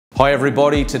Hi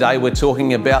everybody, today we're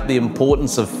talking about the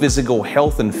importance of physical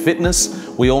health and fitness.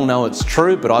 We all know it's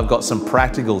true, but I've got some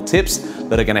practical tips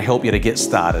that are going to help you to get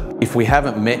started. If we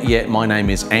haven't met yet, my name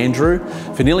is Andrew.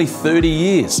 For nearly 30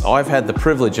 years, I've had the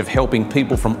privilege of helping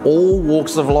people from all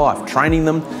walks of life, training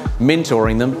them,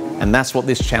 mentoring them, and that's what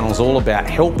this channel is all about,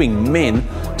 helping men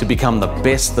to become the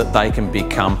best that they can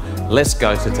become. Let's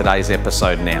go to today's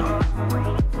episode now.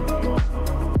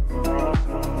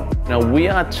 Now, we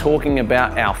are talking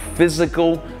about our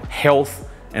physical health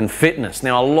and fitness.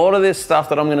 Now, a lot of this stuff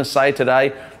that I'm going to say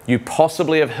today, you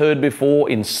possibly have heard before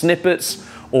in snippets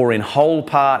or in whole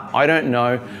part, I don't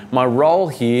know. My role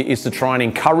here is to try and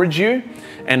encourage you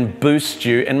and boost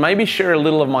you and maybe share a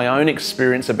little of my own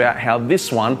experience about how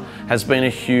this one has been a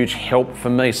huge help for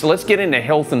me. So let's get into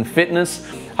health and fitness.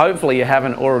 Hopefully you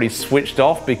haven't already switched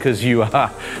off because you are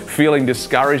feeling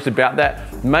discouraged about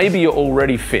that. Maybe you're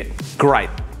already fit. Great.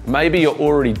 Maybe you're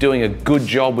already doing a good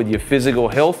job with your physical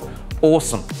health.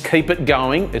 Awesome. Keep it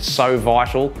going. It's so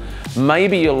vital.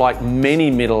 Maybe you're like many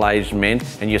middle-aged men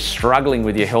and you're struggling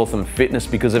with your health and fitness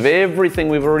because of everything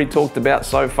we've already talked about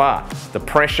so far. The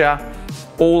pressure,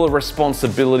 all the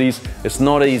responsibilities. It's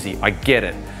not easy. I get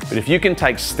it. But if you can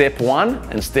take step 1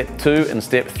 and step 2 and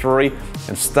step 3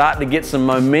 and start to get some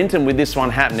momentum with this one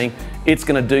happening, it's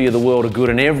going to do you the world of good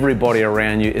and everybody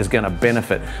around you is going to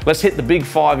benefit. Let's hit the big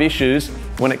 5 issues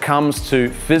when it comes to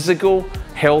physical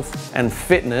health and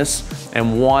fitness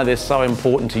and why they're so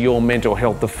important to your mental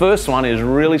health. The first one is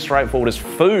really straightforward, is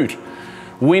food.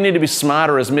 We need to be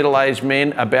smarter as middle-aged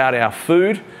men about our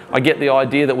food. I get the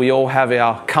idea that we all have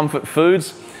our comfort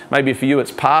foods. Maybe for you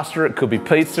it's pasta, it could be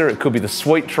pizza, it could be the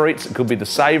sweet treats, it could be the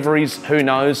savories, who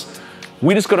knows.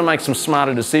 We just got to make some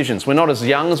smarter decisions. We're not as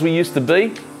young as we used to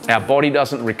be. Our body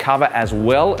doesn't recover as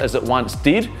well as it once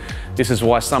did. This is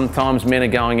why sometimes men are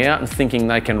going out and thinking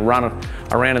they can run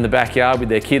around in the backyard with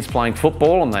their kids playing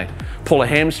football and they pull a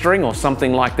hamstring or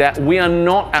something like that. We are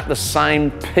not at the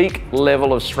same peak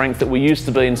level of strength that we used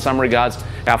to be in some regards.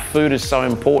 Our food is so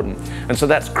important. And so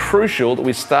that's crucial that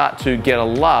we start to get a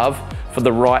love for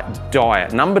the right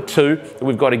diet. Number 2 that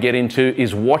we've got to get into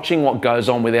is watching what goes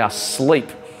on with our sleep.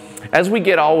 As we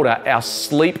get older, our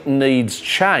sleep needs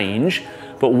change,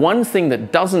 but one thing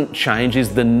that doesn't change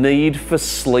is the need for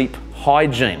sleep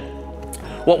hygiene.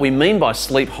 What we mean by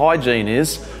sleep hygiene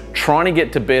is trying to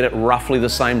get to bed at roughly the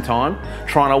same time,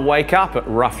 trying to wake up at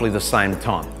roughly the same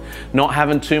time, not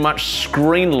having too much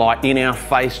screen light in our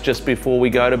face just before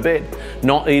we go to bed,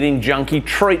 not eating junky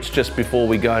treats just before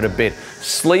we go to bed.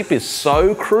 Sleep is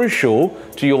so crucial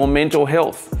to your mental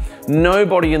health.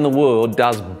 Nobody in the world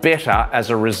does better as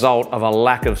a result of a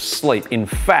lack of sleep. In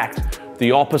fact,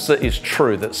 the opposite is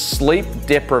true, that sleep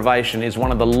deprivation is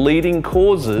one of the leading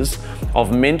causes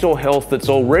of mental health that's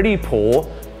already poor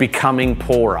becoming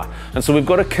poorer. And so we've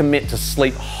got to commit to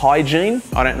sleep hygiene.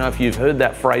 I don't know if you've heard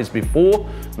that phrase before,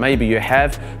 maybe you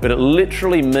have, but it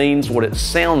literally means what it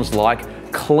sounds like,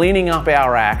 cleaning up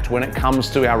our act when it comes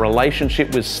to our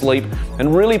relationship with sleep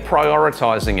and really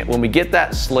prioritizing it. When we get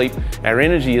that sleep, our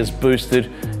energy is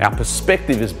boosted, our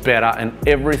perspective is better, and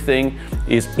everything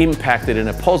is impacted in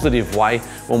a positive way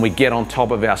when we get on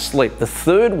top of our sleep. The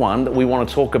third one that we want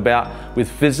to talk about with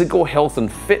physical health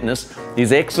and fitness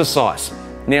is exercise.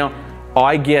 Now,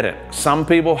 I get it. Some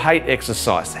people hate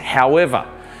exercise. However,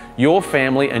 your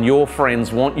family and your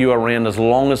friends want you around as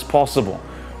long as possible.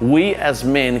 We as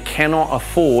men cannot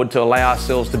afford to allow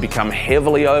ourselves to become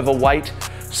heavily overweight,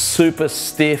 super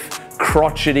stiff,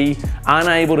 crotchety,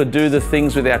 unable to do the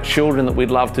things with our children that we'd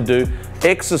love to do.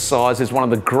 Exercise is one of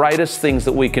the greatest things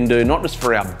that we can do, not just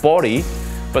for our body,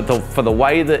 but for the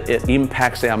way that it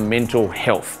impacts our mental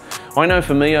health. I know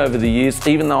for me over the years,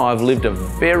 even though I've lived a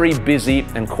very busy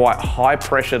and quite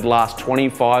high-pressured last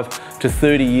 25 to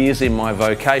 30 years in my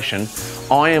vocation,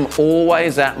 I am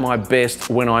always at my best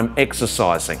when I'm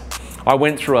exercising. I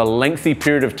went through a lengthy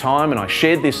period of time, and I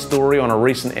shared this story on a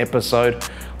recent episode.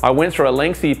 I went through a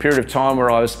lengthy period of time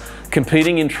where I was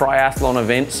competing in triathlon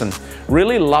events and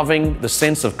really loving the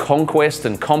sense of conquest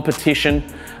and competition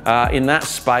in that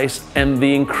space, and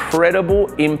the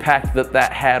incredible impact that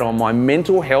that had on my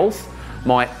mental health,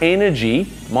 my energy,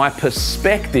 my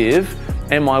perspective,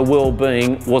 and my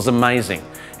well-being was amazing.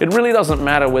 It really doesn't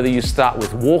matter whether you start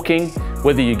with walking,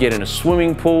 whether you get in a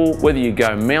swimming pool, whether you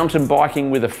go mountain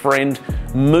biking with a friend.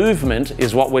 Movement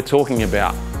is what we're talking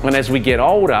about. And as we get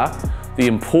older, the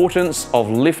importance of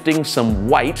lifting some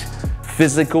weight,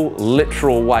 physical,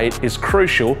 literal weight, is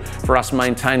crucial for us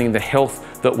maintaining the health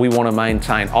that we want to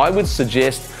maintain. I would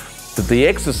suggest that the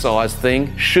exercise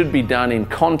thing should be done in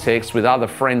context with other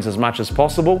friends as much as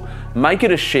possible. Make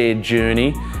it a shared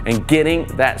journey, and getting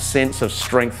that sense of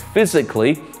strength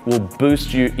physically will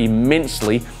boost you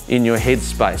immensely in your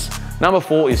headspace. Number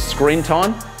 4 is screen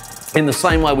time. In the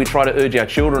same way we try to urge our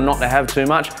children not to have too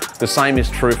much, the same is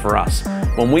true for us.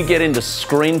 When we get into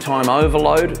screen time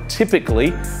overload,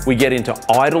 typically we get into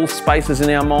idle spaces in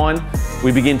our mind,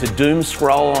 we begin to doom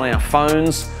scroll on our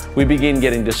phones, we begin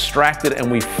getting distracted,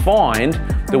 and we find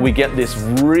that we get this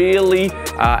really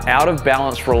out of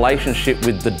balance relationship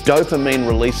with the dopamine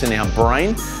release in our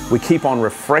brain. We keep on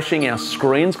refreshing our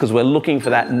screens because we're looking for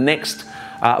that next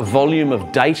volume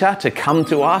of data to come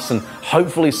to us, and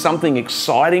hopefully something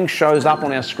exciting shows up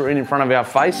on our screen in front of our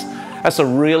face. That's a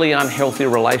really unhealthy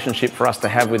relationship for us to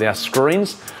have with our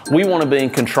screens. We want to be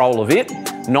in control of it,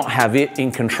 not have it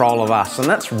in control of us. And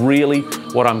that's really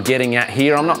what I'm getting at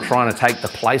here. I'm not trying to take the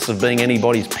place of being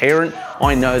anybody's parent.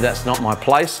 I know that's not my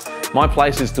place. My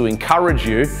place is to encourage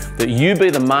you that you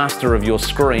be the master of your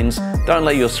screens. Don't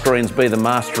let your screens be the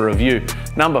master of you.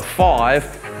 Number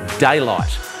 5,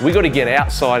 daylight. We got to get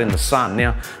outside in the sun.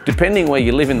 Now, depending where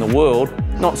you live in the world,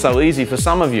 not so easy for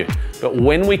some of you, but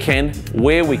when we can,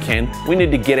 where we can, we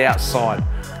need to get outside.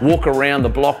 Walk around the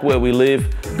block where we live,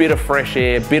 bit of fresh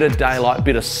air, bit of daylight,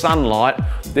 bit of sunlight.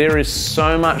 There is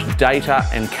so much data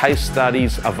and case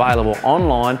studies available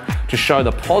online to show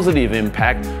the positive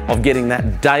impact of getting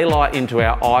that daylight into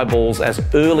our eyeballs as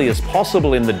early as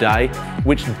possible in the day,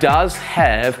 which does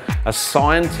have a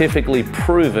scientifically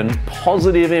proven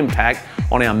positive impact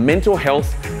on our mental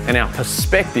health and our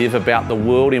perspective about the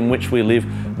world in which we live.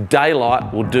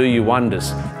 Daylight will do you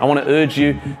wonders. I want to urge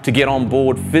you to get on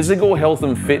board physical health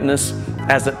and fitness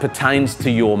as it pertains to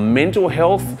your mental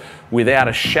health. Without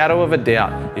a shadow of a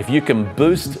doubt, if you can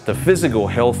boost the physical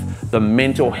health, the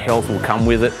mental health will come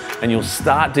with it, and you'll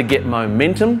start to get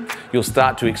momentum, you'll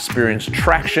start to experience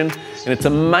traction, and it's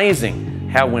amazing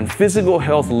how when physical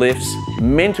health lifts,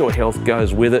 mental health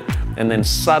goes with it, and then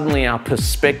suddenly our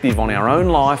perspective on our own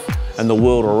life and the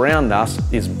world around us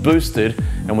is boosted,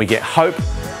 and we get hope,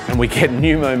 and we get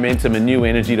new momentum and new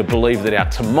energy to believe that our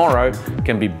tomorrow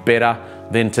can be better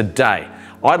than today.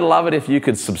 I'd love it if you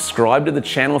could subscribe to the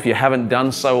channel if you haven't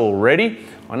done so already.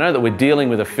 I know that we're dealing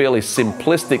with a fairly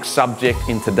simplistic subject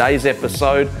in today's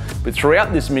episode, but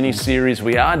throughout this mini-series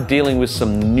we are dealing with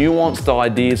some nuanced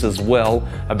ideas as well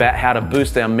about how to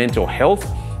boost our mental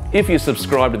health. If you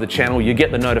subscribe to the channel, you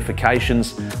get the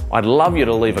notifications. I'd love you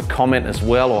to leave a comment as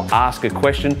well or ask a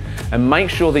question, and make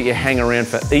sure that you hang around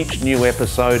for each new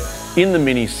episode in the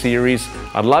mini-series.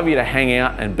 I'd love you to hang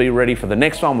out and be ready for the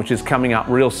next one, which is coming up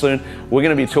real soon. We're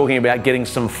going to be talking about getting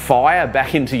some fire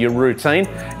back into your routine,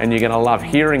 and you're going to love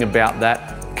hearing about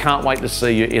that. Can't wait to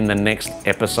see you in the next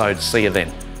episode. See you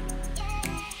then.